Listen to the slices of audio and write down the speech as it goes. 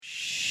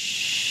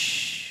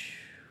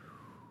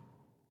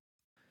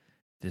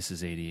This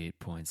is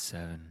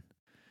 88.7,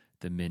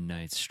 The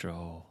Midnight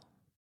Stroll.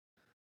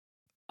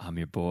 I'm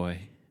your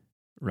boy,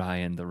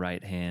 Ryan the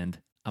Right Hand.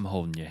 I'm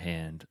holding your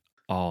hand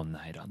all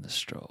night on the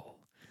stroll.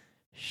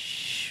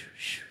 Shoo,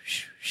 shoo,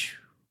 shoo, shoo.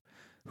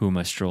 Who am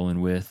I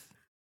strolling with?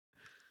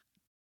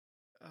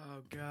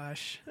 Oh,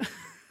 gosh.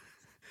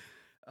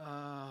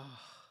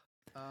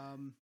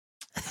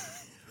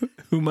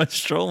 Who am I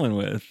strolling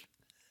with?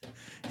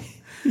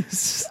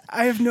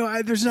 I have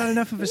there's not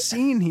enough of a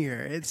scene here.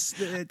 It's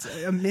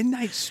a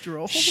midnight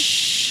stroll.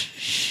 Okay,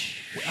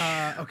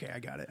 I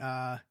got it.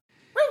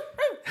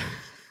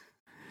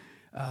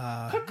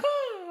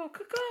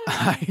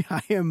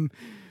 I am,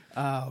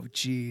 oh,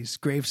 geez,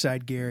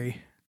 Graveside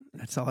Gary.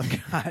 That's all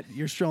I've got.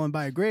 You're strolling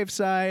by a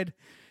graveside.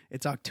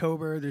 It's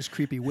October. There's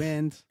creepy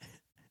wind.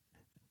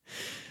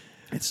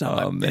 It's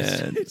not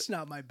man. It's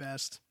not my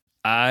best.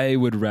 I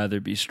would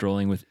rather be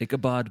strolling with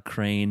Ichabod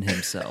Crane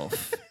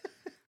himself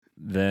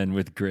than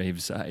with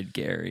Graveside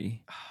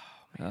Gary.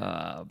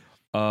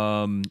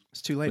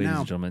 It's too late ladies now.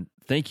 and gentlemen,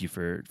 thank you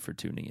for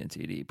tuning in to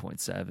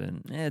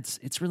 88.7.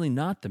 It's really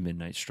not the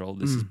Midnight Stroll.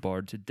 This is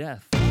Barred to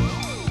Death. Barred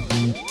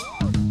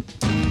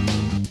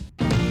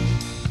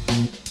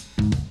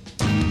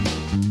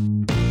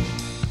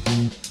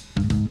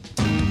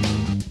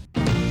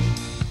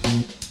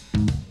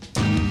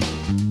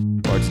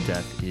to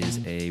Death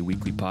is a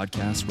weekly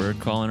podcast where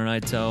Colin and I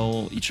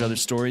tell each other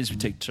stories. We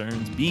take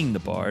turns being the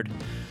bard.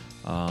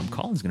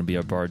 Colin's going to be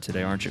our bard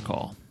today, aren't you,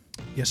 Col?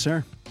 Yes,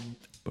 sir.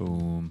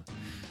 Boom.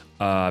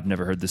 I've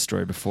never heard this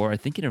story before. I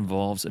think it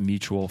involves a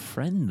mutual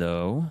friend,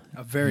 though.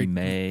 A very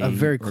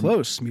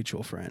close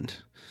mutual friend.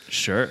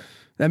 Sure.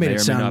 That made may it or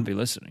sound, may not be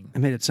listening. It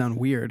made it sound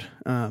weird.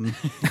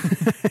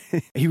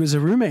 He was a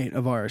roommate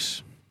of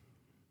ours.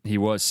 He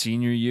was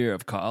senior year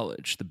of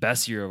college, the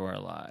best year of our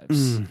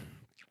lives.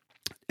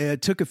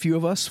 It took a few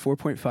of us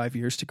 4.5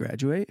 years to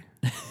graduate.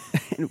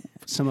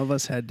 Some of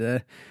us had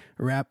to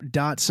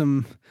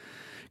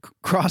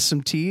cross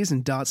some T's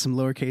and dot some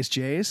lowercase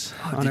J's.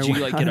 Did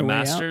you get a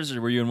master's,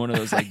 or were you in one of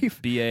those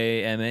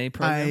BA, MA programs?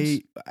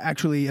 I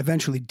actually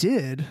eventually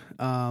did.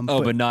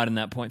 But not in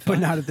that 0.5? But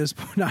not at this.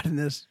 Not in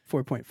this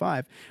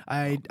 4.5.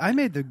 I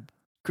made the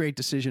great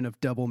decision of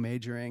double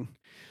majoring,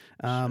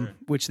 Sure.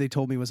 which they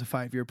told me was a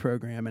 5-year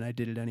program, and I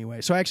did it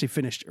anyway. So I actually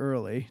finished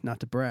early,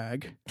 not to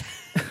brag.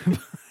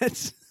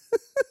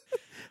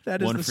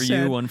 That is one for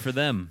you, one for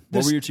them.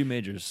 What were your two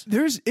majors?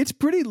 It's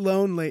pretty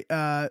lonely.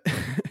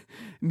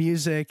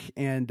 Music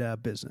and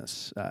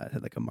business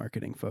had like a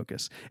marketing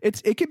focus.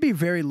 It could be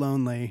very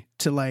lonely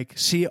to like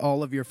see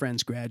all of your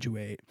friends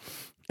graduate,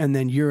 and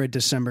then you're a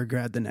December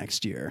grad the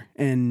next year,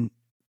 and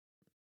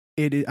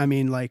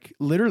like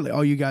literally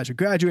all you guys are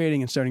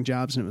graduating and starting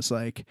jobs, and it was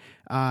like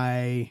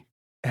I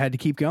had to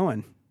keep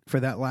going for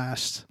that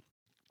last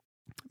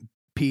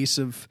piece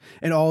of,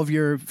 and all of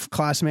your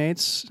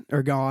classmates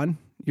are gone.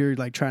 You're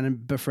like trying to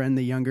befriend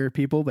the younger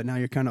people, but now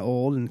you're kind of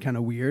old and kind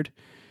of weird.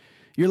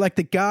 You're like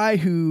the guy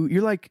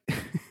you're like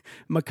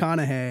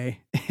McConaughey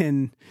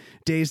in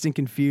Dazed and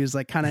Confused,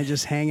 like kind of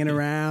just hanging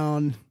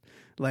around,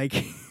 like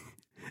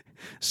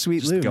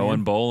Sweet just Lou. Going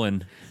man.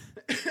 Bowling.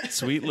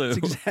 Sweet Lou.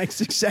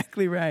 That's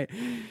exactly right.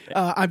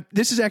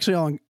 This is actually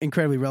all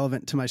incredibly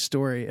relevant to my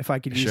story. If I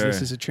could use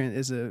this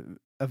as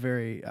a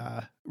very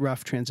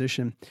rough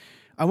transition.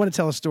 I want to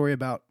tell a story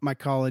about my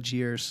college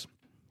years,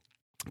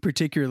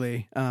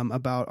 particularly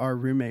about our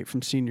roommate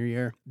from senior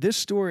year. This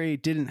story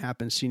didn't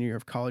happen senior year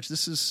of college.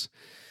 This is,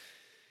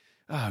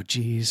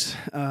 geez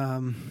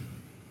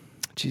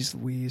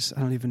Louise,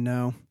 I don't even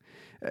know.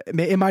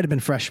 It might have been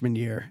freshman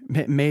year,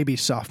 maybe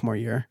sophomore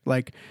year,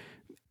 like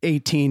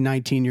 18,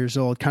 19 years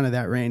old, kind of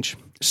that range.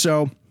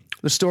 So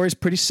the story is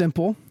pretty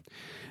simple.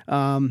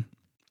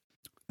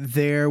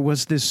 There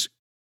was this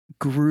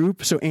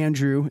group. So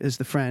Andrew is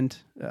the friend,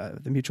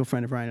 the mutual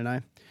friend of Ryan and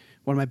I,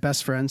 one of my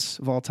best friends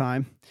of all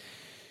time.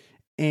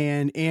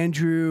 And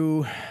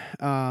Andrew,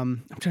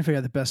 I'm trying to figure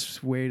out the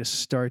best way to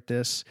start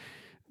this.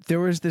 There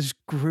was this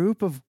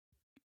group of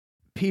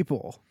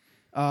people,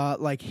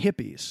 like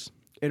hippies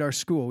at our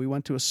school. We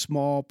went to a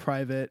small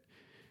private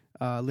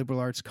liberal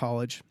arts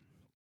college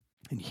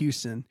in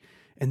Houston.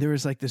 And there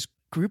was like this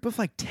group of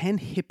like 10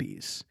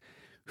 hippies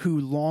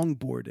who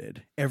longboarded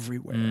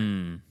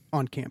everywhere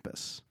on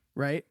campus,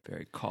 right?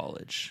 Very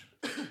college.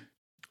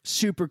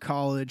 Super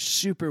college,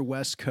 super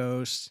West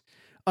Coast,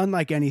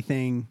 unlike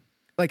anything.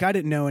 Like I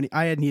didn't know any.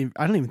 I don't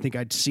even think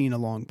I'd seen a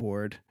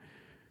longboard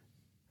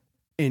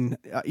in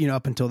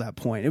up until that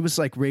point. It was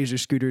like razor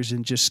scooters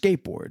and just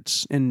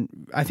skateboards. And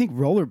I think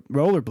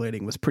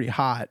rollerblading was pretty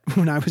hot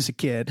when I was a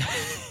kid.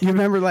 You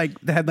remember like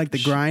they had like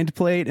the grind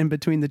plate in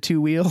between the two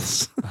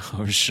wheels?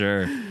 Oh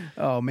sure.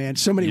 Oh man,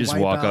 so many. You just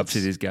wipeouts. walk up to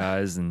these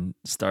guys and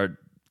start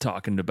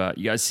talking about.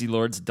 You guys see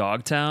Lord's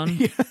Dogtown?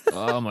 Yeah.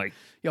 Oh my!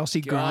 Y'all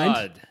see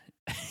God.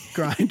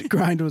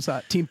 Grind was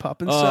hot. Team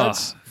Pup and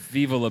Suds.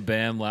 Viva La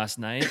Bam last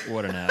night.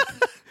 What an app.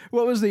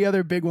 What was the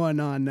other big one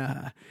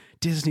on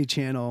Disney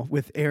Channel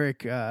with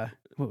Eric,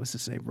 what was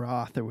his name?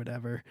 Roth or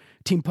whatever.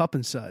 Team Pup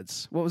and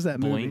Suds. What was that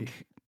movie?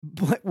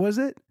 Blink. Was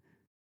it?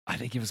 I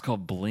think it was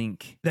called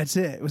Blink That's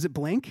it. Was it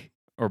Blink?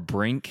 or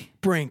Brink.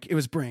 Brink. It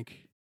was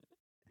Brink.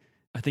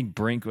 I think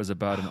Brink was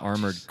about an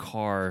armored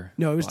car.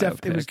 No, it was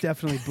biopic.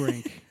 definitely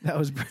Brink. That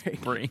was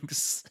Brink.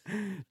 Brinks.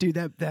 Dude,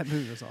 that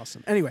movie was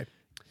awesome. Anyway,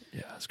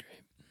 Yeah, that's great.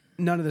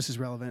 none of this is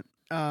relevant.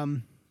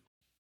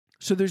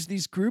 So there's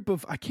these group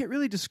of, I can't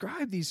really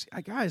describe these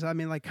guys. I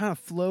mean, like kind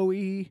of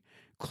flowy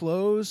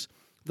clothes.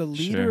 The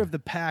leader Sure. of the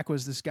pack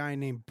was this guy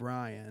named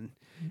Brian,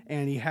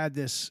 and he had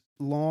this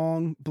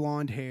long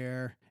blonde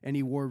hair, and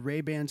he wore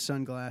Ray-Ban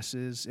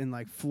sunglasses and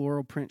like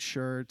floral print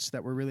shirts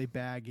that were really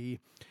baggy,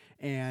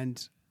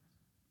 and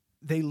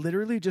they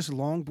literally just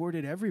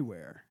longboarded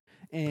everywhere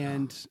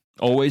and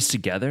Always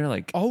together,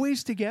 like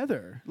always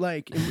together.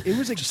 Like it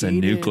was a just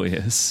gated, a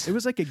nucleus. It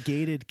was like a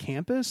gated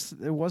campus.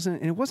 It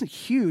wasn't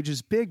huge. It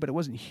was big, but it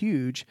wasn't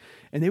huge.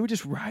 And they would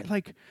just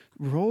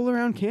roll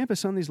around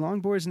campus on these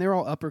longboards, and they're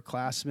all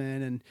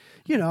upperclassmen, and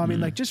I mean,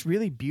 like just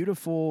really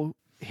beautiful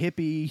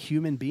hippie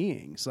human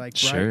beings. Like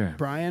Sure.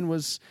 Brian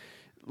was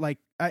like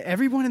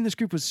everyone in this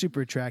group was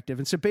super attractive,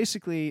 and so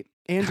basically,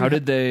 Andrew. How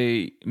did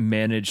they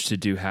manage to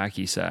do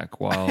hacky sack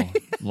while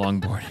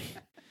longboarding?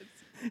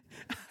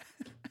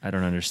 I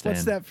don't understand.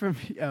 What's that from?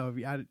 Oh,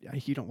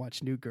 you don't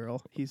watch New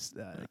Girl. He's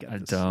got I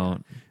this,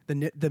 don't.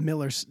 The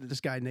Miller,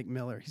 this guy Nick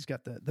Miller. He's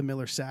got the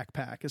Miller sack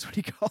pack is what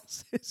he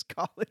calls his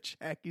college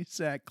hacky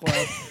sack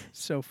club.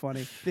 So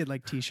funny. They had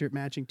like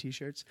matching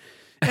t-shirts.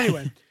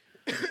 Anyway,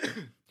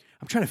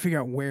 I'm trying to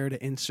figure out where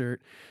to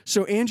insert.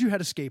 So Andrew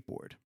had a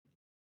skateboard.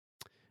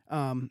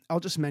 I'll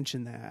just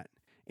mention that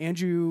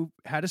Andrew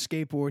had a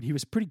skateboard. He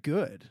was pretty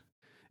good.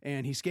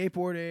 And he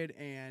skateboarded,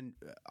 and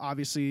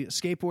obviously a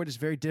skateboard is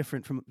very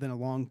different than a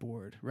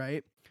longboard,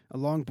 right? A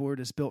longboard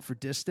is built for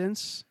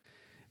distance.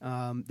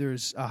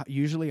 There's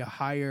usually a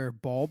higher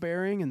ball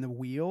bearing in the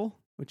wheel,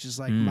 which is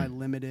like my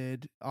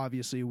limited,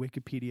 obviously,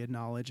 Wikipedia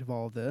knowledge of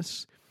all of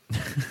this.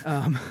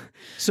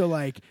 So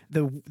like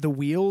the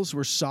wheels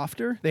were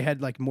softer. They had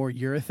like more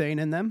urethane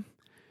in them.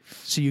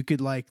 So you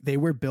could they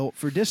were built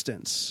for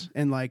distance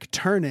and like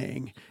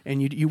turning,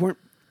 and you weren't,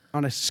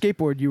 on a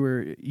skateboard, you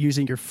were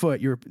using your foot.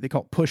 They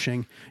call it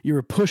pushing. You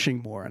were pushing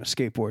more on a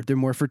skateboard. They're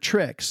more for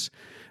tricks.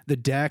 The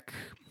deck,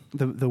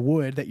 the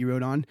wood that you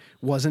rode on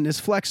wasn't as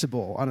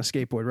flexible on a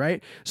skateboard,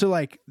 right? So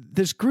like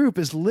this group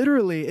is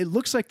literally, it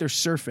looks like they're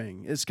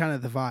surfing. It's kind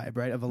of the vibe,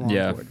 right, of a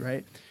longboard,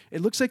 right?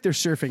 It looks like they're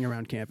surfing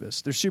around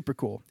campus. They're super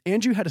cool.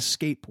 Andrew had a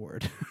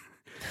skateboard,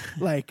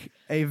 like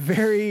a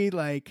very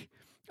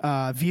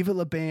Viva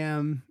La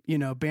Bam,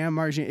 Bam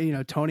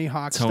Margin, Tony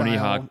Hawk style. Tony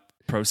Hawk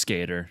pro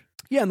skater.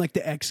 Yeah, and like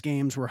the X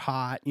Games were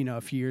hot,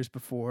 a few years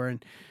before.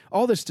 And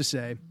all this to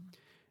say,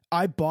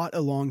 I bought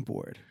a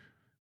longboard,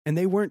 and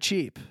they weren't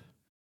cheap.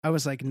 I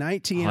was like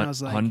 19, and I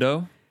was like...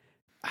 Hundo?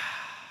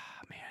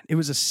 Man. It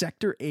was a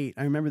Sector 8.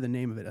 I remember the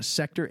name of it, a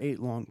Sector 8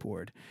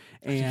 longboard.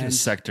 And It's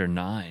Sector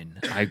 9,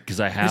 because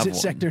I have is it one.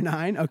 Sector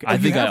 9? Okay. I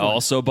think I have one.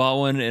 also bought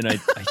one, and I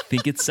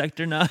think it's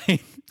Sector 9.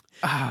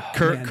 Man,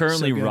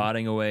 Currently so good.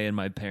 rotting away in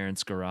my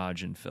parents'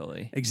 garage in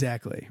Philly.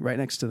 Exactly. Right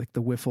next to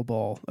the wiffle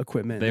ball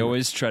equipment. They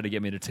always try to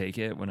get me to take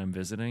it when I'm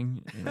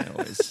visiting, and I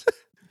always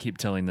keep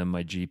telling them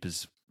my Jeep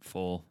is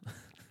full.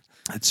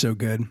 That's so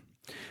good.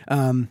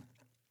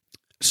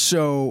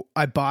 So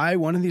I buy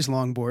one of these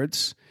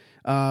longboards.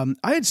 I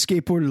had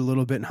skateboarded a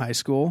little bit in high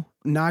school.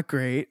 Not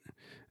great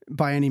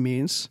by any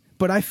means,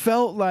 but I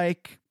felt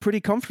like pretty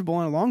comfortable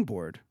on a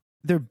longboard.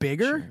 They're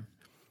bigger. Sure.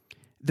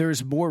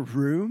 There's more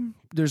room.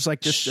 There's like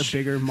just a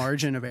bigger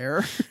margin of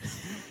error.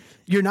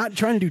 You're not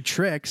trying to do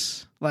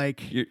tricks.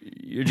 Like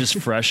You're just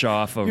fresh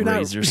off a You're not-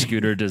 razor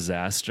scooter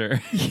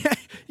disaster.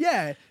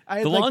 yeah. I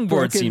had The like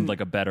longboard seemed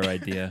like a better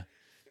idea.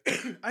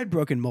 I'd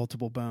broken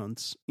multiple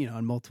bones,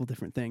 on multiple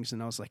different things.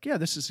 And I was like, yeah,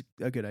 this is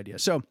a good idea.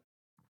 So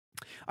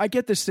I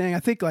get this thing.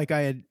 I think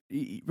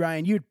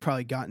Ryan, you'd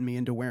probably gotten me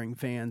into wearing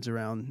Vans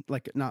around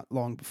not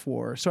long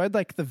before. So I'd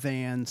like the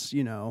Vans,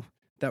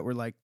 that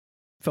were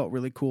felt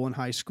really cool in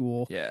high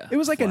school. Yeah. It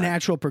was like flat. a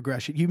natural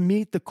progression. You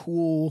meet the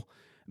cool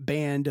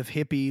band of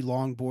hippie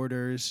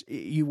longboarders.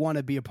 You want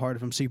to be a part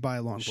of them. So you buy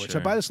a longboard. So I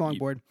Sure. buy this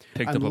longboard.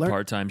 Picked up a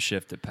part-time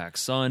shift at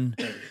PacSun.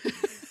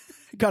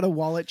 Got a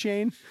wallet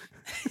chain.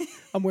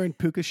 I'm wearing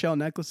puka shell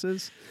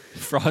necklaces.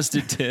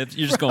 Frosted tips.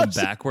 You're just going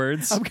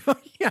backwards. I'm going,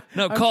 yeah.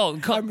 No, I'm call.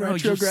 I'm No,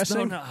 you're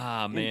retrogressing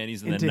Ah, man,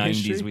 he's in the into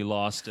 90s. history. We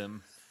lost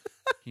him.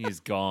 He's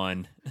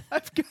gone.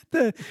 I've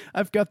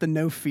got the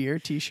No Fear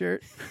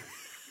T-shirt.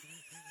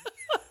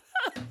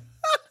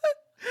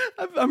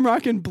 I'm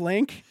rocking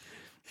Blink,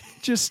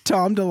 just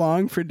Tom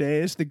DeLonge for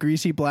days. The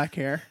greasy black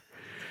hair.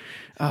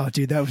 Oh,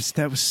 dude,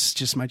 that was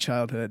just my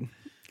childhood.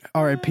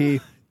 R.I.P.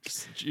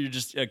 You're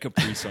just a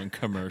Capri Sun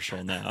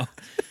commercial now.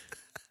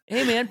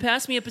 Hey, man,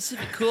 pass me a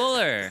Pacific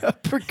Cooler.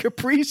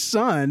 Capri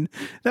Sun.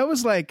 That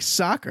was like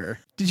soccer.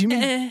 Did you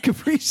mean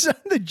Capri Sun,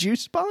 the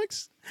juice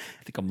box?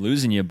 I think I'm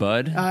losing you,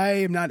 bud. I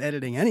am not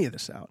editing any of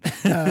this out.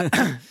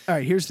 All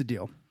right, here's the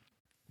deal.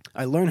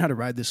 I learned how to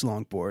ride this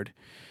longboard.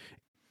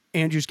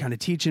 Andrew's kind of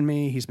teaching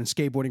me. He's been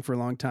skateboarding for a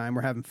long time.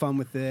 We're having fun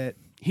with it.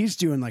 he's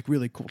doing like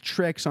really cool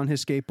tricks on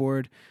his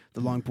skateboard.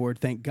 The longboard,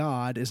 thank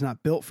God, is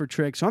not built for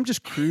tricks. So I'm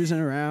just cruising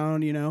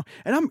around, you know,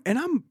 and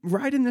I'm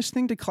riding this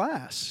thing to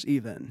class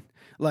even.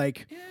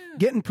 Like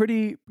getting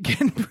pretty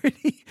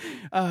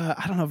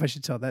I don't know if I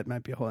should tell that,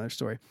 might be a whole other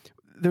story.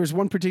 There was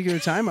one particular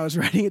time I was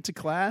riding it to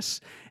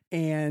class,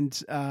 and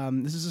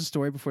this is a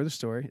story before the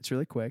story. It's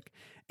really quick.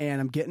 And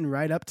I'm getting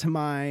right up to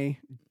my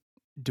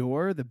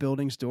door, the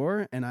building's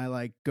door, and I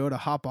like go to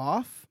hop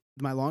off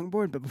my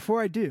longboard, but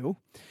before I do,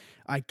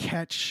 I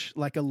catch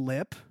like a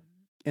lip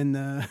in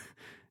the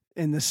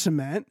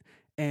cement,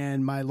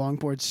 and my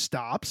longboard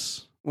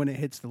stops when it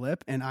hits the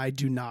lip, and I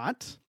do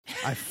not.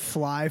 I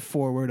fly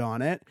forward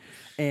on it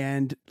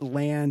and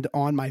land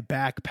on my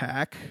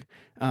backpack,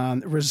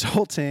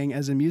 resulting,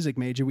 as a music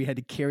major, we had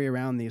to carry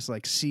around these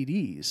like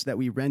CDs that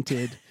we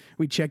rented.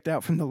 We checked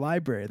out from the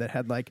library that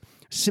had like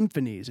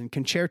symphonies and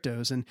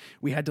concertos, and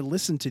we had to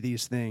listen to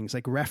these things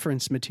like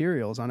reference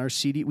materials on our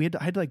CD.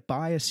 I had to like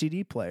buy a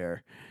CD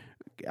player.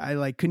 I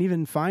like couldn't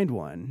even find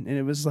one, and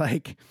it was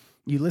like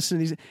you listen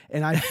to these,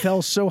 and I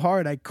fell so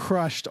hard I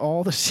crushed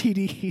all the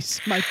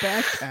CDs in my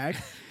backpack.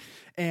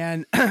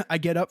 And I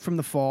get up from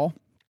the fall,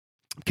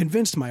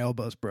 convinced my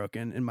elbow's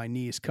broken and my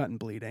knee's cut and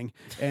bleeding,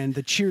 and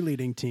the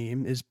cheerleading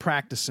team is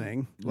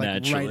practicing like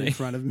Naturally. right in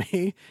front of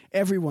me.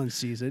 Everyone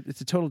sees it. It's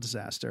a total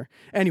disaster.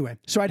 Anyway,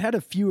 so I'd had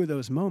a few of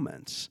those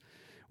moments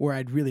where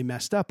I'd really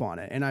messed up on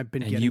it, and I've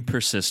been You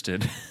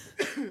persisted.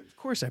 Of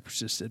course I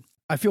persisted.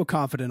 I feel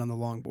confident on the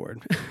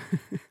longboard.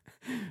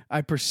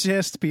 I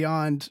persist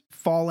beyond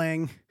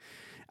falling.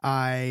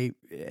 I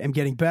am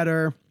getting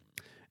better.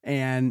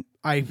 And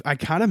I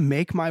kind of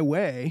make my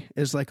way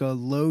as like a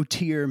low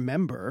tier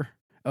member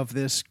of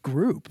this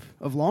group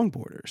of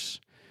longboarders.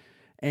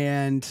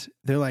 And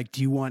they're like,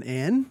 do you want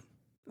in?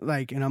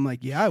 Like, and I'm like,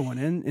 yeah, I want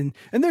in.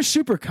 And they're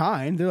super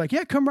kind. They're like,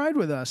 yeah, come ride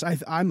with us.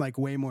 I'm like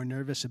way more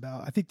nervous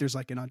about, I think there's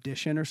like an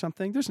audition or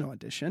something. There's no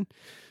audition.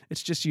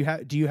 It's just, do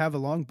you have a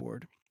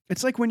longboard?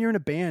 It's like when you're in a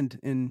band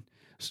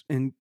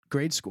in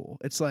grade school.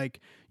 It's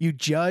like you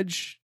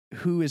judge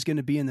who is going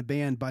to be in the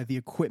band by the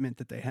equipment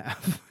that they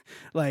have.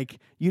 Like,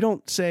 you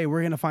don't say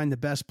we're going to find the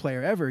best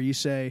player ever. You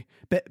say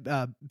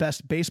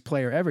best bass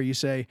player ever. You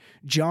say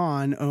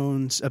John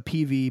owns a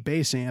PV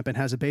bass amp and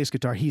has a bass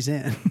guitar. He's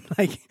in.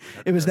 Like,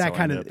 it was that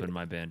kind of in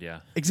my band.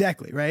 Yeah,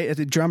 exactly. Right.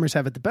 The drummers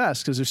have it the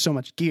best because there's so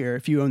much gear.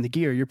 If you own the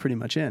gear, you're pretty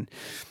much in.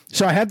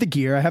 So I have the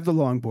gear. I have the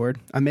longboard.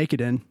 I make it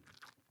in.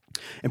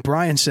 And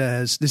Brian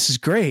says, this is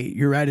great.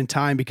 You're right in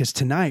time because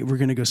tonight we're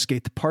going to go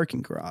skate the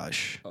parking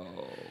garage. Oh.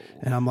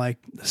 And I'm like,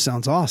 this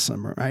sounds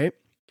awesome, right?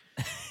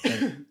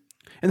 And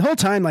the whole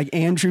time, like,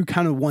 Andrew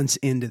kind of wants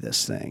into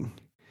this thing.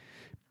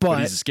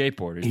 But he's a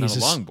skateboarder. He's not a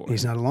longboarder.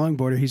 He's not a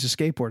longboarder. He's a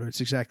skateboarder. It's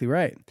exactly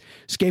right.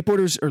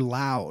 Skateboarders are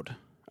loud,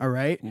 all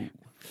right? Ooh.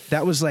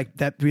 That was like,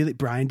 that really,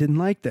 Brian didn't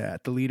like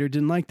that. The leader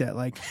didn't like that.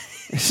 Like,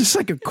 it's just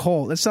like a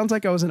cult. It sounds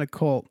like I was in a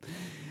cult.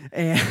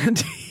 And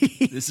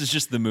this is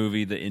just the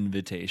movie The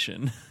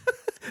Invitation.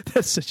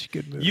 That's such a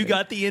good movie. You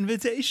got the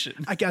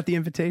invitation. I got the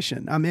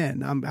invitation. I'm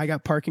in. I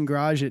got parking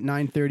garage at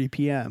 9:30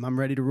 p.m. I'm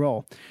ready to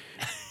roll.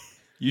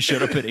 You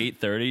showed up at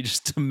 8:30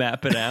 just to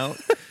map it out.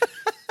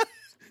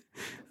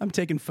 I'm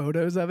taking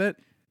photos of it.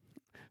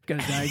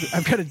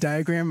 I've got a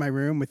diagram in my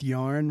room with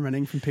yarn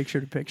running from picture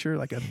to picture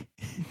like a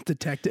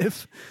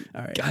detective.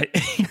 All right.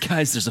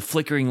 Guys, there's a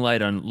flickering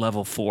light on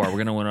level 4. We're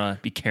going to want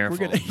to be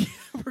careful.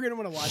 We're going to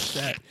want to watch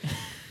that.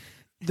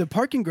 The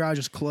parking garage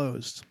is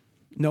closed.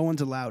 No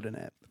one's allowed in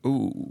it.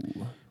 Ooh.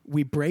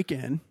 We break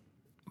in.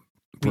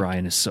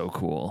 Brian is so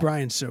cool.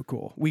 Brian's so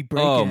cool. We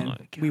break in. My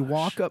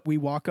gosh. We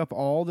walk up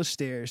all the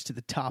stairs to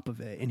the top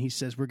of it, and he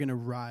says, we're going to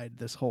ride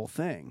this whole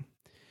thing.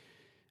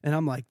 And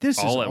I'm like, this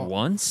is all at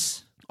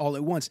once? All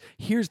at once.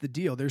 Here's the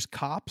deal. There's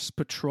cops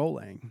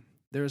patrolling.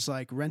 There's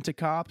like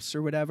rent-a-cops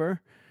or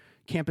whatever,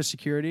 campus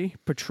security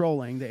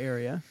patrolling the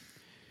area.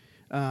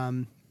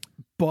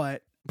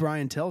 But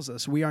Brian tells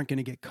us we aren't going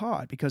to get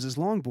caught because as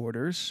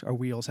longboarders, our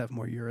wheels have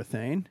more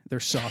urethane. They're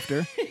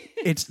softer.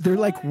 They're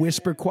like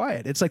whisper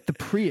quiet. It's like the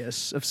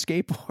Prius of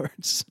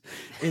skateboards.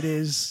 It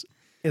is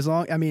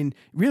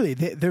really,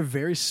 they're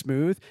very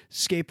smooth.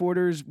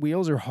 Skateboarders'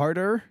 wheels are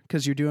harder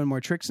because you're doing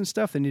more tricks and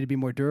stuff. They need to be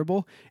more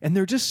durable, and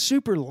they're just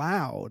super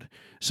loud.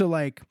 So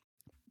like,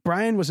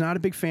 Brian was not a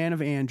big fan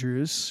of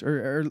Andrew's,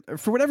 or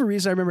for whatever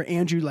reason, I remember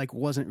Andrew like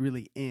wasn't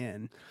really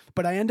in.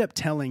 But I end up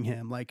telling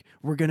him like,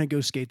 we're gonna go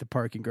skate the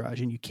parking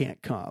garage, and you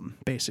can't come,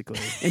 basically.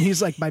 And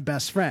he's like my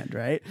best friend,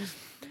 right?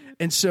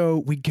 And so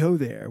we go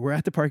there. We're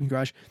at the parking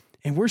garage,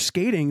 and we're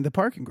skating the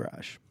parking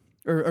garage,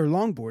 or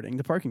longboarding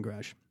the parking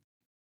garage,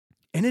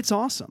 and it's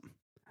awesome.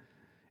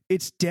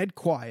 It's dead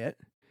quiet.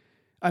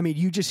 I mean,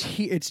 you just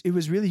hear it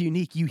was really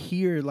unique. You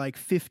hear like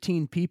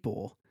 15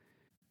 people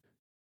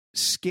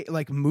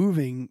like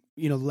moving,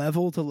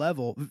 level to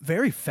level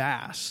very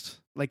fast.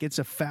 Like it's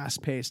a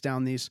fast pace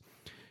down these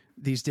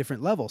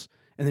different levels.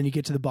 And then you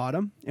get to the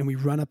bottom and we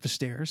run up the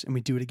stairs and we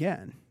do it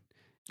again.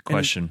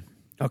 Question.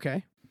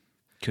 Okay.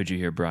 Could you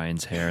hear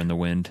Brian's hair in the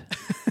wind?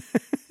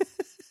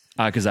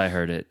 Because I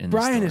heard it in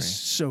Brian the story. is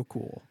so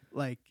cool.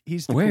 Like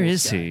he's the Where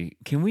coolest is guy.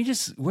 he?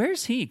 Where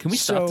is he? Can we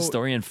stop the So-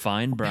 story and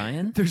find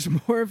Brian? There's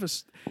more of a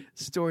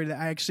story that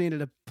I actually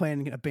ended up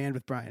playing a band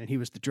with Brian, and he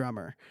was the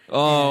drummer.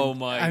 Oh And,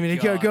 my! I mean,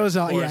 it God. goes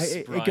on. Of Yeah, course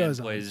it Brian goes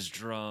on. plays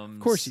drums.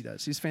 Of course he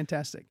does. He's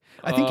fantastic.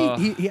 I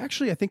think he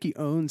actually I think he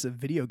owns a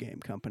video game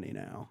company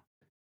now.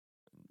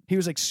 He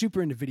was like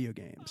super into video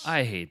games.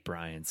 I hate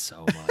Brian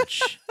so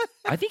much.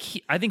 I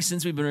think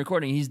since we've been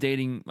recording, he's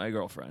dating my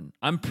girlfriend.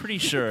 I'm pretty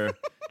sure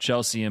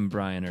Chelsea and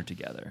Brian are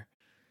together.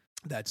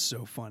 That's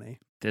so funny.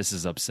 This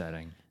is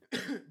upsetting.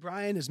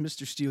 Brian is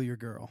Mr. Steal Your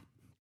Girl.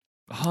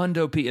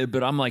 Hondo P,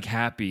 but I'm like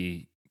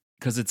happy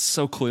because it's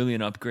so clearly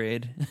an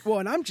upgrade. Well,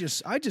 and I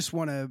just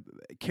want to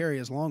carry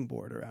his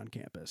longboard around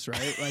campus,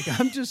 right? Like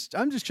I'm just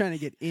trying to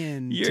get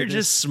in. You're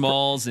just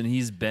Smalls and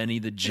he's Benny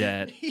the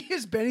Jet. He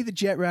is Benny the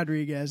Jet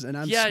Rodriguez, and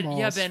I'm Smalls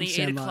yeah, from Benny, 8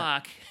 Sandlot.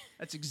 o'clock.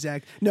 That's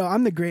exact. No,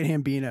 I'm the Great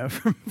Hambino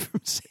from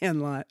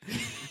Sandlot.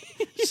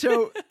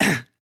 So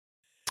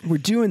we're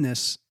doing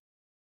this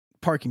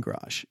parking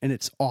garage, and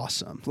it's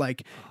awesome.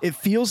 Like it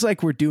feels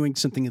like we're doing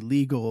something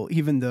illegal,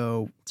 even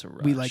though It's a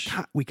rush.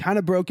 we kind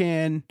of broke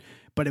in,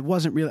 but it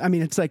wasn't really. I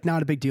mean, it's like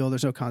not a big deal.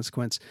 There's no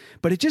consequence,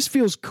 but it just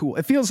feels cool.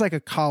 It feels like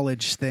a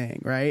college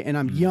thing, right? And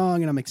I'm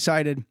young and I'm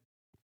excited.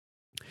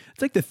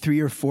 It's like the 3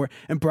 or 4.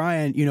 And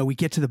Brian, we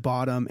get to the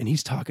bottom, and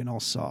he's talking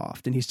all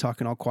soft and he's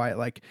talking all quiet,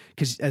 like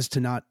because as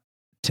to not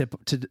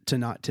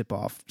tip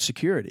off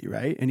security,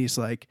 right? And he's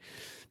like,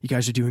 "You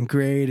guys are doing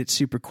great. It's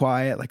super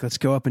quiet. Like, let's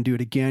go up and do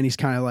it again." He's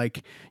kind of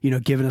like,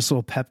 giving us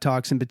little pep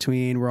talks in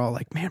between. We're all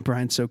like, "Man,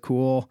 Brian's so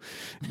cool."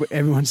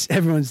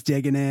 Everyone's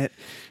digging it.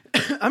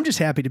 I'm just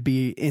happy to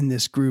be in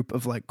this group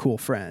of like cool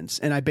friends.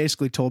 And I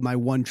basically told my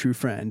one true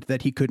friend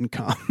that he couldn't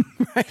come,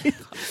 right?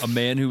 A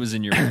man who was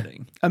in your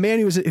wedding. A man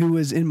who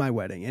was in my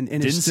wedding and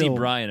Didn't is still, see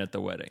Brian at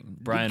the wedding.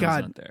 Brian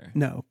God, was not there.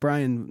 No,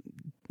 Brian,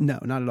 no,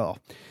 not at all.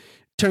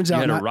 Turns You out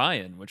had not, a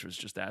Ryan, which was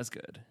just as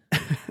good.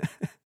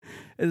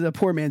 is a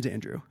poor man's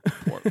Andrew.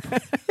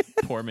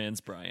 Poor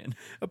man's Brian.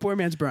 A poor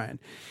man's Brian.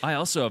 I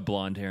also have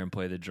blonde hair and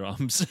play the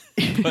drums.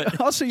 But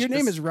Also, your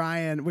name is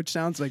Ryan, which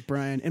sounds like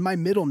Brian, and my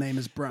middle name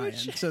is Brian.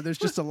 So there's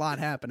just a lot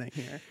happening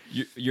here.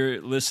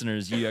 your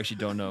listeners, you actually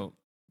don't know.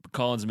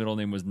 Colin's middle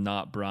name was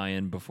not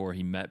Brian before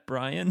he met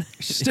Brian.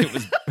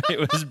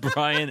 It was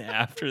Brian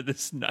after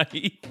this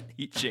night.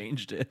 He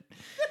changed it.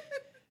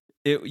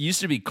 It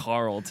used to be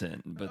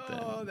Carlton, but then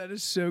Oh, that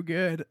is so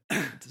good.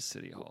 to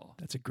City Hall.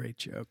 That's a great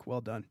joke.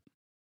 Well done.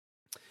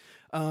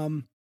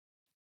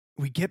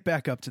 We get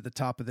back up to the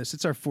top of this.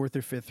 It's our 4th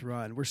or 5th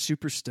run. We're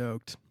super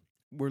stoked.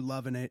 We're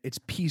loving it. It's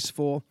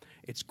peaceful.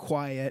 It's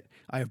quiet.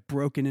 I have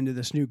broken into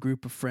this new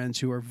group of friends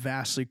who are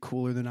vastly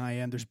cooler than I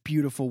am. There's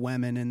beautiful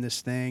women in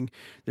this thing.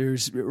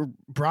 There's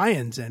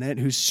Brian's in it,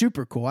 who's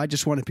super cool. I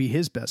just want to be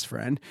his best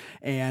friend.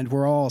 And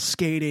we're all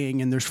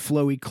skating, and there's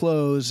flowy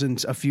clothes,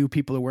 and a few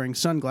people are wearing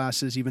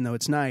sunglasses, even though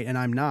it's night, and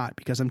I'm not,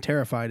 because I'm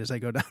terrified as I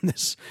go down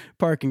this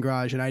parking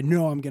garage, and I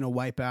know I'm going to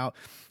wipe out.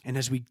 And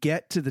as we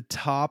get to the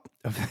top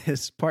of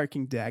this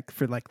parking deck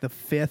for like the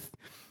 5th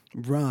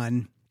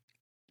run,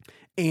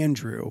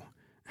 Andrew.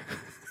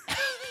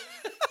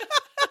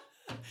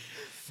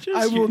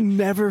 I will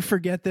never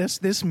forget this.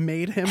 This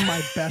made him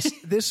my best.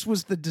 This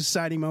was the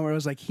deciding moment where I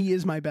was like, he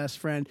is my best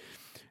friend.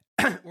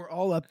 We're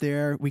all up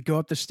there. We go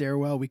up the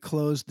stairwell. We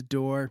close the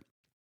door.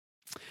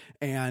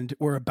 And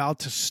we're about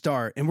to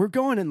start. And we're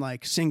going in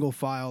like single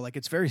file. Like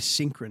it's very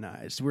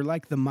synchronized. We're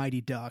like the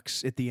Mighty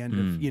Ducks at the end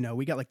of,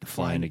 we got like the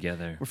Flying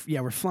together.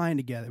 We're flying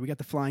together. We got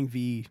the flying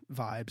V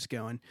vibes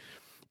going.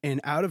 And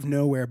out of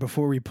nowhere,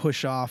 before we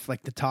push off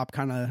like the top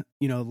kind of,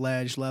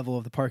 ledge level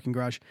of the parking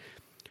garage,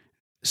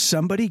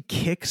 somebody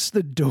kicks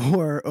the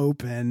door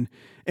open.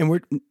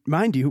 And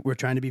mind you, we're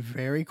trying to be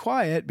very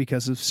quiet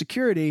because of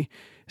security.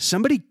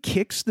 Somebody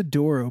kicks the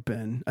door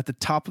open at the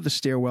top of the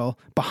stairwell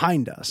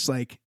behind us,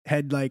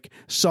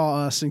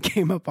 saw us and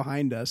came up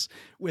behind us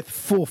with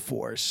full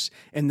force.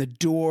 And the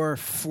door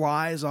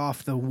flies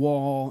off the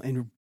wall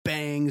and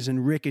bangs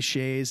and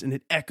ricochets, and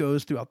it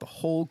echoes throughout the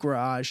whole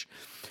garage.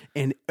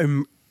 And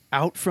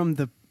out from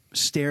the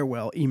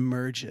stairwell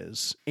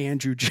emerges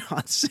Andrew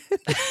Johnson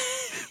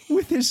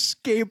with his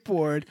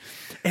skateboard.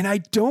 And I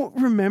don't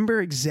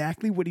remember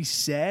exactly what he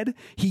said.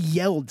 He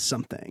yelled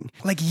something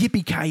like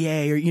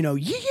yippee-ki-yay or,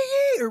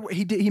 yee-yee-yee, or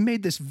he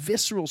made this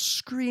visceral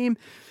scream.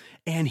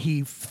 And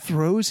he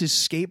throws his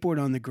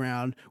skateboard on the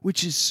ground,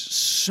 which is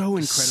so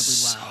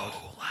incredibly loud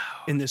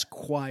in this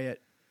quiet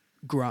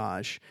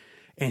garage.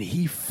 And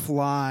he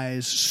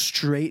flies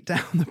straight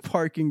down the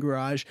parking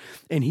garage,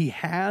 and he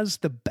has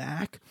the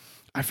back.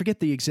 I forget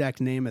the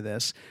exact name of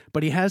this,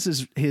 but he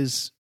has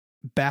his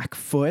back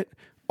foot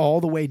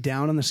all the way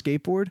down on the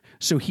skateboard.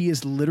 So he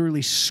is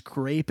literally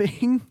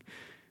scraping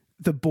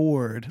the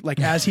board. Like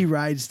as he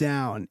rides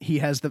down,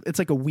 it's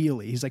like a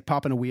wheelie. He's like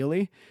popping a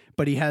wheelie,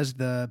 but he has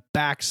the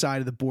back side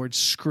of the board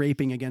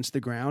scraping against the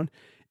ground.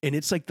 And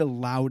it's like the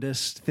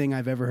loudest thing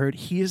I've ever heard.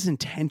 He is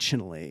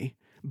intentionally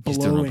blowing.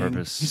 He's doing it on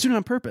purpose. He's doing it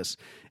on purpose.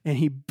 And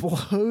he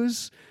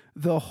blows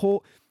the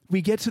whole...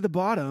 We get to the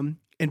bottom,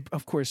 and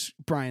of course,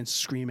 Brian's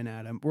screaming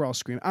at him. We're all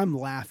screaming. I'm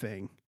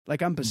laughing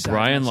Like, I'm beside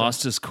Brian myself.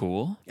 lost his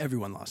cool?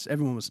 Everyone lost.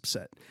 Everyone was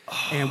upset.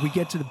 And we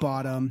get to the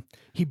bottom.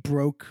 He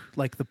broke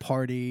like the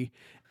party,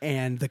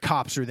 and the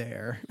cops are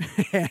there,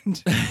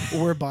 and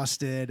we're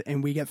busted,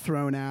 and we get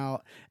thrown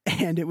out.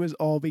 And it was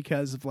all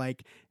because of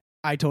like,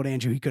 I told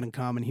Andrew he couldn't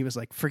come, and he was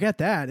like, forget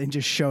that, and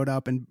just showed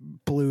up and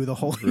blew the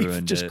whole,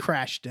 just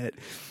crashed it.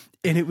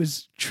 And it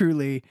was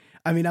truly,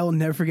 I mean, I will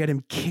never forget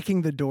him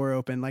kicking the door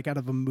open like out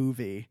of a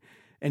movie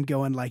and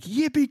going like,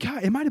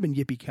 yippee-ki-yay. It might have been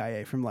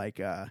yippee-ki-yay from like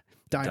Die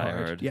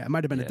Hard. Yeah, it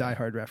might have been a Die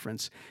Hard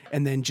reference.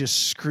 And then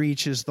just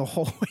screeches the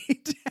whole way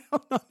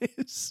down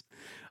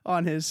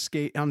on his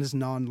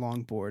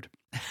non-longboard.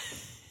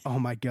 Oh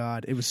my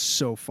God, it was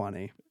so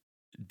funny.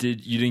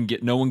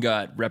 No one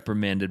got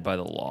reprimanded by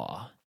the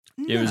law?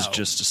 No. It was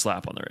just a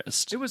slap on the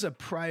wrist. It was a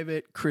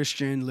private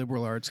Christian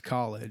liberal arts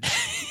college.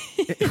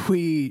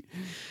 You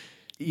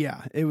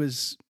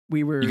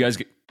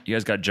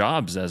guys got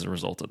jobs as a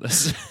result of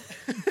this.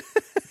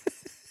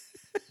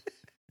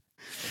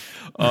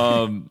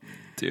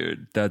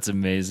 Dude, that's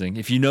amazing.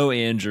 If you know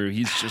Andrew,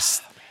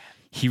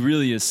 he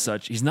really is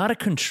he's not a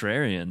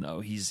contrarian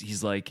though.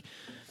 He's like,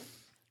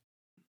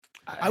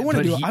 I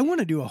want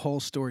to do a whole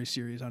story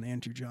series on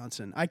Andrew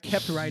Johnson. I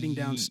kept writing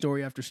down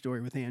story after story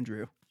with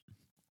Andrew.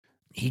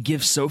 He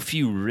gives so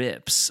few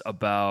rips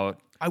about.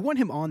 I want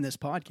him on this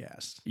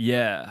podcast.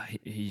 Yeah,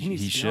 he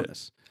should.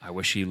 I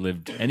wish he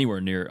lived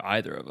anywhere near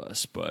either of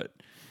us, but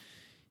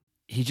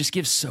he just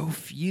gives so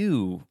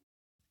few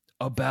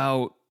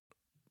about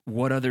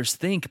what others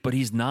think, but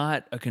he's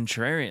not a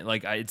contrarian.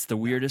 Like, it's the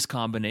weirdest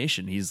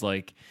combination. He's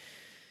like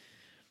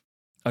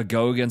a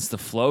go against the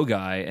flow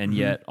guy, and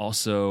yet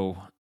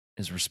also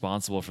is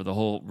responsible for the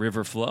whole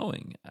river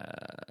flowing.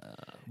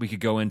 We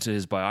could go into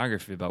his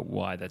biography about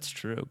why that's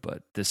true,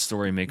 but this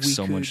story makes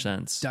so much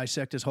sense.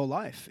 Dissect his whole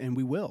life, and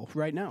we will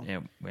right now.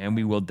 And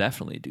we will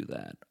definitely do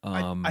that.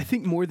 I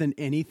think more than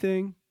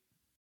anything,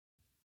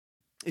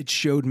 it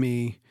showed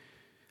me.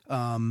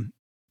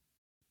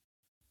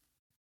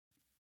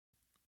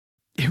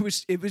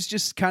 It was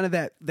just kind of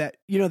that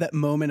that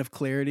moment of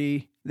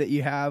clarity that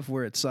you have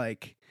where it's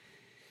like,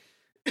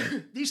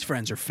 these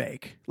friends are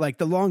fake. Like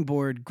the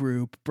longboard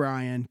group,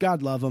 Brian,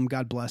 God love them,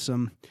 God bless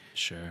them.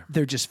 Sure,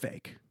 they're just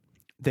fake.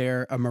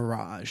 They're a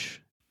mirage,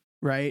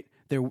 right?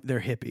 They're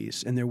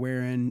hippies, and they're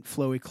wearing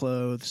flowy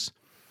clothes.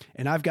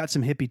 And I've got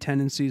some hippie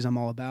tendencies. I'm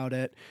all about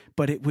it.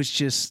 But it was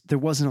just, there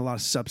wasn't a lot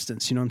of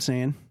substance. You know what I'm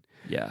saying?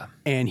 Yeah.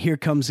 And here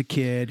comes a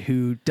kid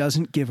who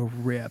doesn't give a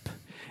rip,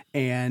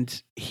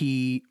 and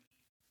he's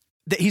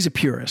a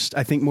purist.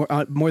 I think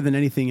more than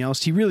anything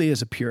else, he really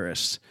is a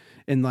purist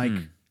in like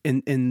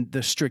in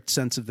the strict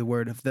sense of the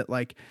word, of that.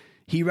 Like,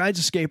 he rides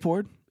a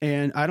skateboard,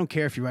 and I don't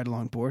care if you ride a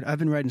longboard. I've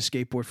been riding a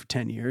skateboard for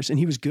 10 years, and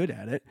he was good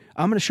at it.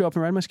 I'm going to show up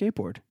and ride my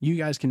skateboard. You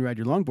guys can ride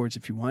your longboards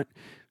if you want,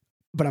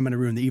 but I'm going to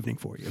ruin the evening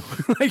for you.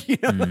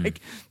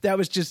 Like that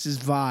was just his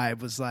vibe,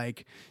 was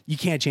like, you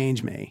can't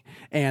change me.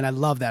 And I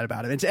love that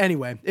about him.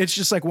 Anyway, it's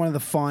just like one of the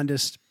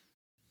fondest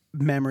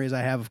memories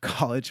I have of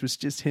college was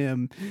just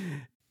him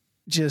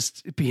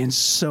just being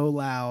so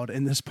loud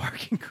in this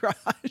parking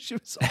garage.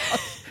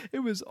 It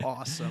was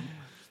awesome.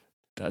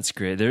 That's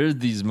great. There are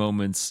these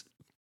moments,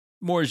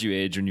 more as you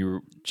age, when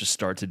you just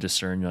start to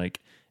discern, you're like,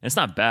 and it's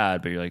not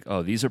bad, but you're like,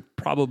 oh, these are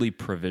probably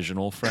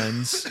provisional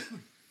friends.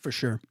 For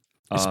sure.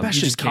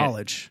 Especially in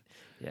college.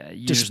 Yeah.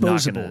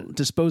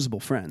 Disposable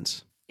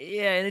friends.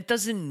 Yeah. And it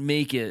doesn't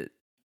make it,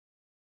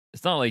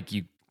 it's not like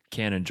you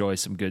can't enjoy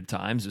some good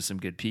times with some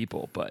good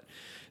people, but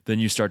then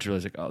you start to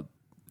realize like, oh,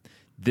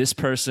 this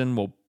person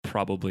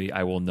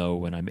I will know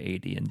when I'm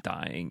 80 and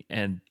dying,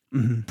 and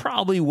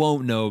probably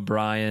won't know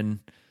Brian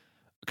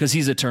because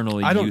he's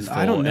eternally youthful.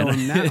 I don't know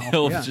him now.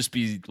 He'll just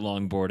be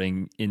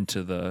longboarding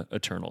into the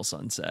eternal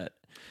sunset.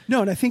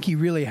 No, and I think he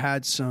really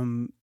had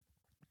some.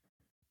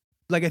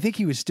 Like, I think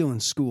he was still in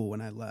school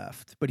when I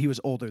left, but he was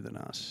older than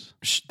us.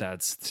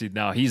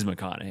 Now he's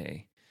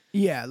McConaughey.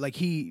 Yeah,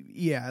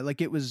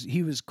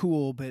 he was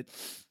cool, but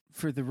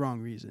for the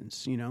wrong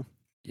reasons, you know?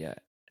 Yeah,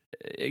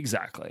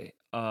 exactly.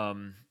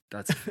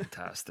 That's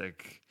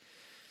fantastic.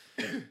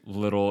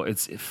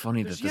 It's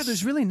funny that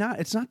there's really not,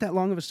 it's not that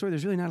long of a story.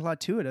 There's really not a lot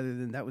to it other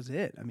than that was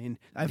it. I mean,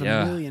 I have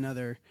a million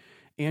other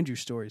Andrew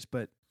stories,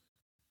 but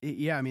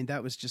that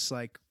was just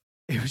like,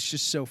 it was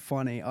just so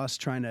funny, us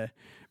trying to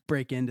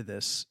break into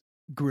this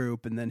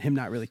group and then him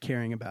not really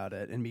caring about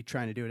it and me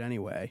trying to do it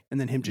anyway, and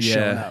then him just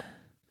showing up.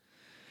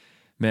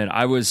 Man,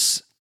 I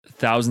was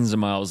thousands of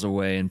miles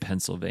away in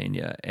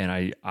Pennsylvania,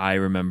 and I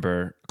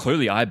remember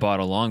clearly I bought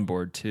a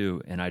longboard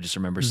too, and I just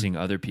remember seeing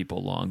other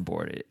people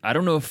longboard it. I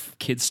don't know if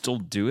kids still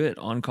do it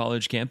on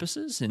college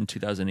campuses in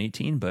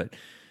 2018, but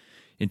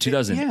in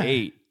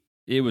 2008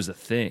 it was a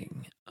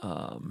thing.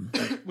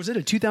 Was it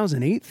a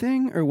 2008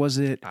 thing, or was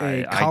it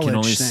a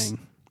college thing?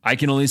 I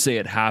can only say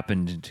it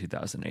happened in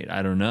 2008.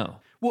 I don't know.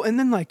 Well, and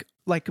then like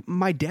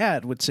my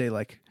dad would say,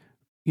 like,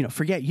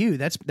 forget you.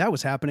 That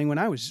was happening when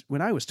I was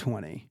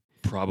 20.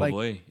 Probably.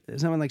 Like,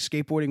 isn't that when like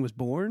skateboarding was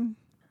born?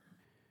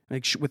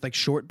 Like with like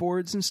short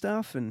boards and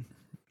stuff, and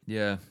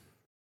yeah.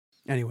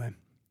 Anyway,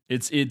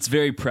 It's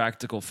very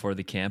practical for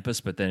the campus,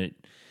 but then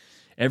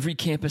every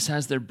campus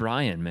has their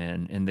Brian,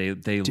 man, and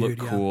they look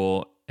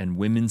cool, and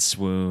women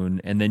swoon,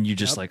 and then you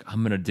just like,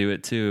 I'm gonna do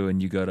it too,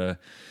 and you go to.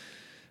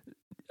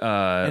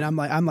 And I'm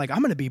like, I'm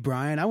gonna be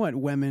Brian. I want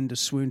women to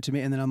swoon to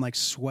me, and then I'm like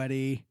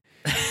sweaty.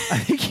 I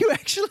think you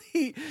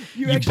actually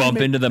bump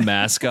into the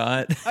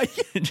mascot.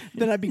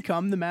 Then I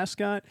become the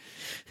mascot.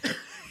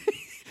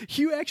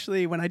 You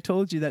actually, when I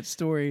told you that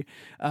story,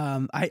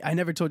 I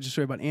never told you a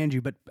story about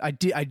Andrew, but I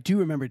do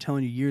remember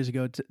telling you years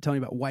ago,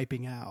 telling you about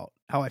wiping out,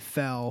 how I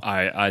fell.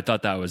 I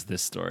thought that was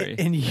this story.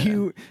 And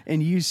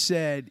you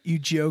said, you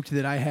joked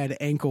that I had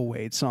ankle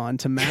weights on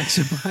to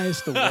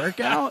maximize the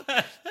workout.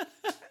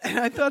 And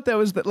I thought that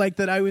was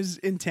that I was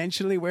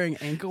intentionally wearing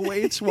ankle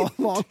weights while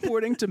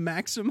longboarding to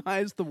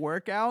maximize the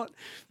workout.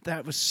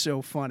 That was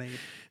so funny.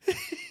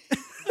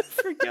 I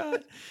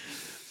forgot.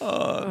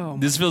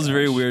 This feels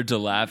very weird to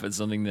laugh at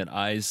something that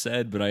I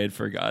said, but I had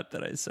forgot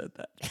that I said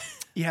that.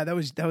 Yeah, that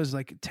was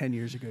like 10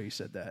 years ago you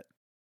said that.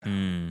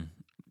 Man,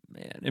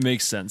 it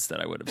makes sense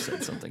that I would have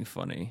said something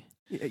funny.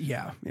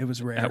 Yeah, it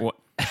was rare.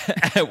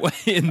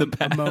 In the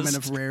past. A moment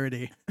of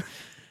rarity.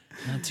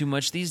 Not too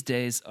much these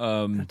days.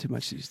 Not too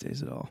much these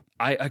days at all.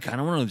 I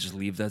kind of want to just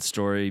leave that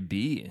story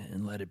be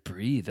and let it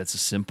breathe. That's a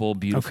simple,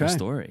 beautiful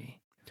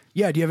story.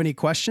 Yeah, do you have any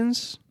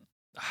questions?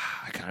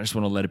 I kind of just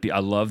want to let it be. I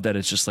love that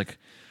it's just like,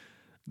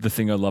 the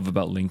thing I love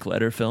about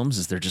Linklater films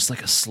is they're just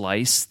like a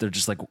slice. They're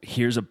just like,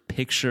 here's a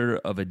picture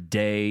of a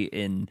day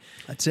in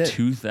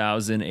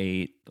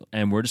 2008,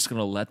 and we're just going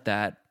to let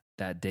that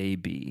day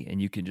be,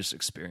 and you can just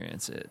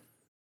experience it.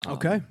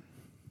 Okay.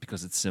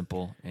 Because it's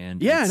simple.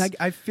 And and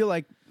I feel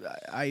like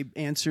I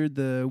answered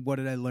the what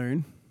did I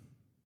learn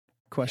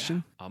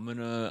question. Yeah,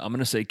 I'm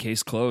gonna say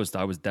case closed.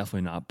 I was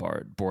definitely not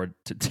bored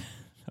to death.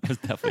 I was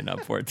definitely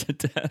not bored to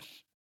death.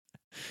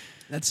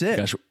 That's it.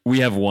 Gosh,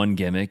 we have one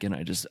gimmick, and I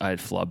had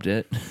flubbed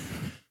it.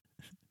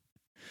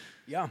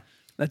 Yeah,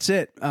 that's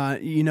it.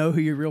 You know who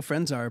your real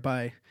friends are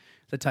by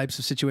the types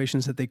of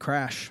situations that they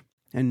crash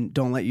and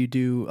don't let you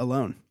do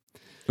alone.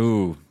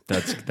 Ooh,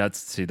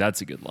 that's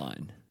a good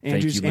line.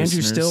 Andrew's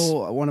listeners.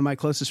 Still one of my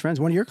closest friends,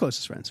 one of your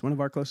closest friends, one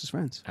of our closest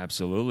friends.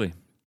 Absolutely.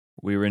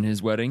 We were in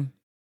his wedding.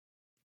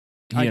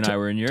 He and I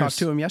were in yours. Talked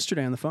to him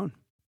yesterday on the phone.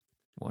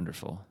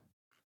 Wonderful.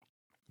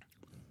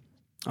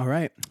 All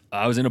right.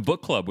 I was in a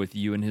book club with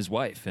you and his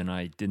wife, and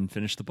I didn't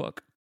finish the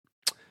book.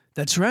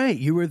 That's right.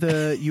 You were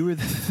the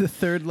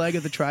third leg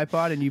of the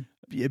tripod, and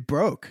it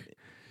broke.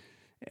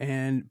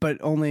 But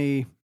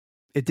only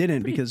it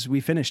didn't because we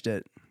finished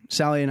it.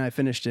 Sally and I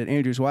finished it.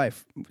 Andrew's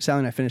wife, Sally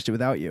and I finished it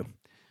without you.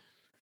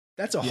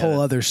 That's a whole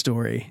other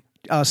story.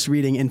 Us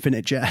reading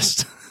Infinite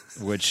Jest.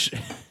 Which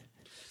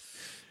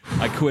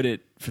I quit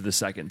it for the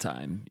second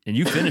time, and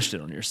you finished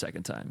it on your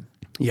second time.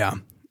 Yeah.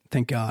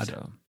 Thank God.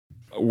 So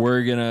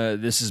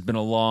this has been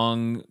a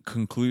long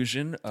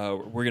conclusion.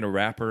 We're going to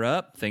wrap her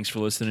up. Thanks for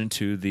listening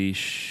to the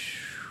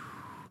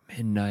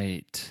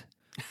midnight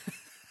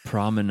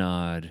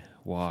promenade,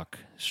 walk,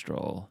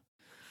 stroll,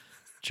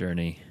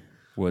 journey,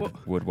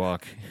 wood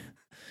walk.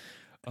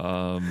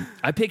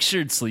 I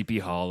pictured Sleepy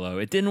Hollow.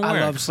 It didn't work.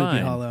 I love Sleepy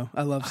Hollow.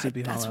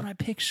 That's what I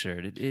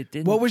pictured. It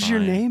didn't. What was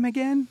your name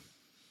again?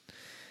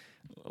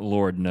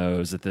 Lord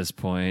knows at this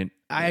point.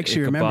 I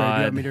actually remember. Do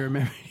you want me to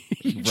remember?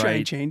 You try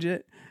and change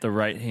it? The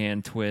right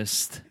hand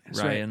twist,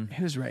 Ryan.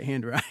 Who's right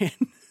hand Ryan?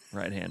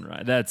 Right hand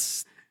Ryan.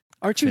 That's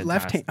Aren't you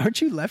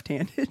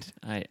left-handed?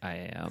 I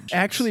am. I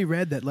actually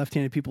read that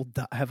left-handed people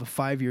have a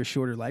 5-year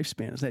shorter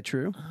lifespan. Is that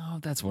true? Oh,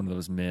 that's one of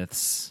those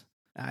myths.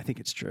 I think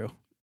it's true.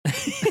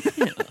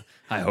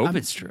 I hope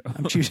it's true.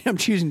 I'm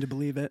choosing to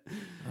believe it.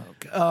 Oh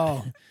God.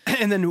 Oh,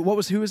 and then who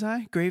was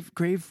I?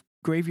 Graveyard,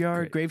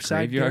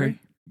 Graveside Gary?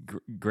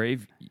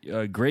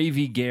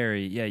 Gravy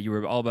Gary. Yeah, you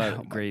were all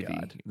about gravy.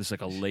 God. There's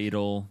like a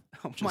ladle.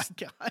 Oh my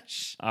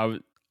gosh. I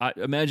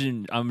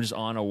imagine I'm just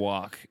on a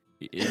walk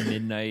at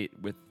midnight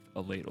with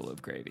a ladle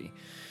of gravy.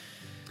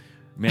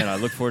 Man, I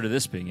look forward to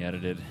this being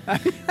edited.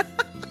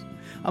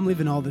 I'm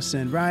leaving all this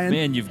in. Ryan.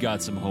 Man, you've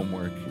got some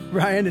homework.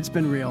 Ryan, it's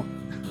been real.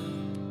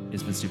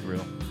 It's been super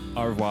real.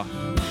 Au revoir.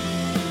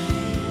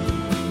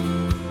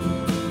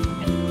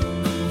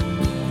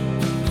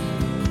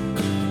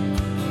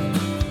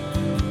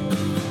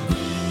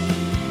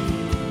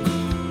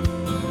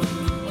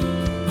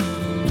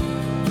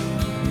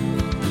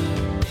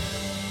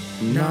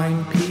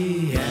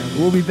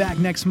 We'll be back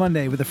next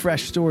Monday with a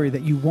fresh story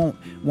that you won't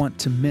want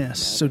to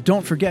miss. So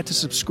don't forget to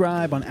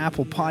subscribe on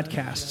Apple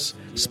Podcasts,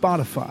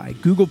 Spotify,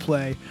 Google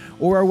Play,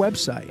 or our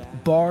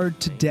website,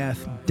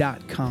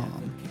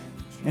 bardtodeath.com.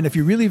 And if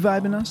you're really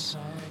vibing us,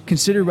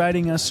 consider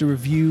writing us a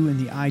review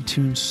in the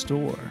iTunes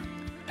store.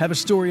 Have a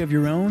story of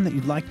your own that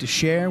you'd like to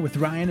share with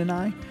Ryan and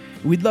I?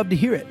 We'd love to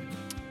hear it.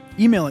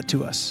 Email it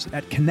to us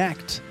at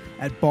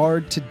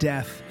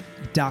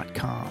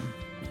connect@bardtodeath.com.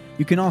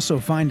 You can also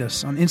find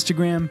us on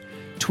Instagram,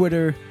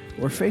 Twitter,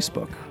 or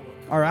Facebook.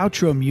 Our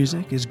outro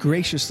music is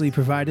graciously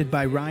provided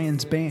by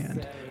Ryan's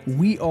band,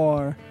 We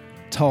Are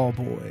Tall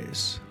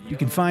Boys. You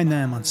can find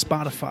them on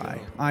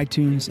Spotify,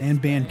 iTunes,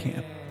 and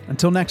Bandcamp.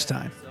 Until next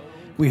time,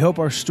 We hope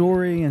our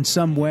story in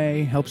some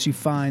way helps you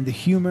find the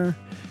humor,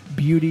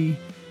 beauty,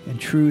 and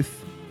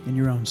truth in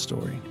your own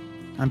story.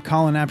 I'm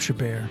Colin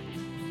Apsherbear,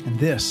 and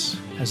this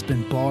has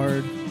been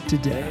Barred to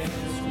Death.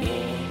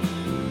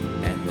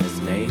 And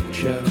there's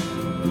nature.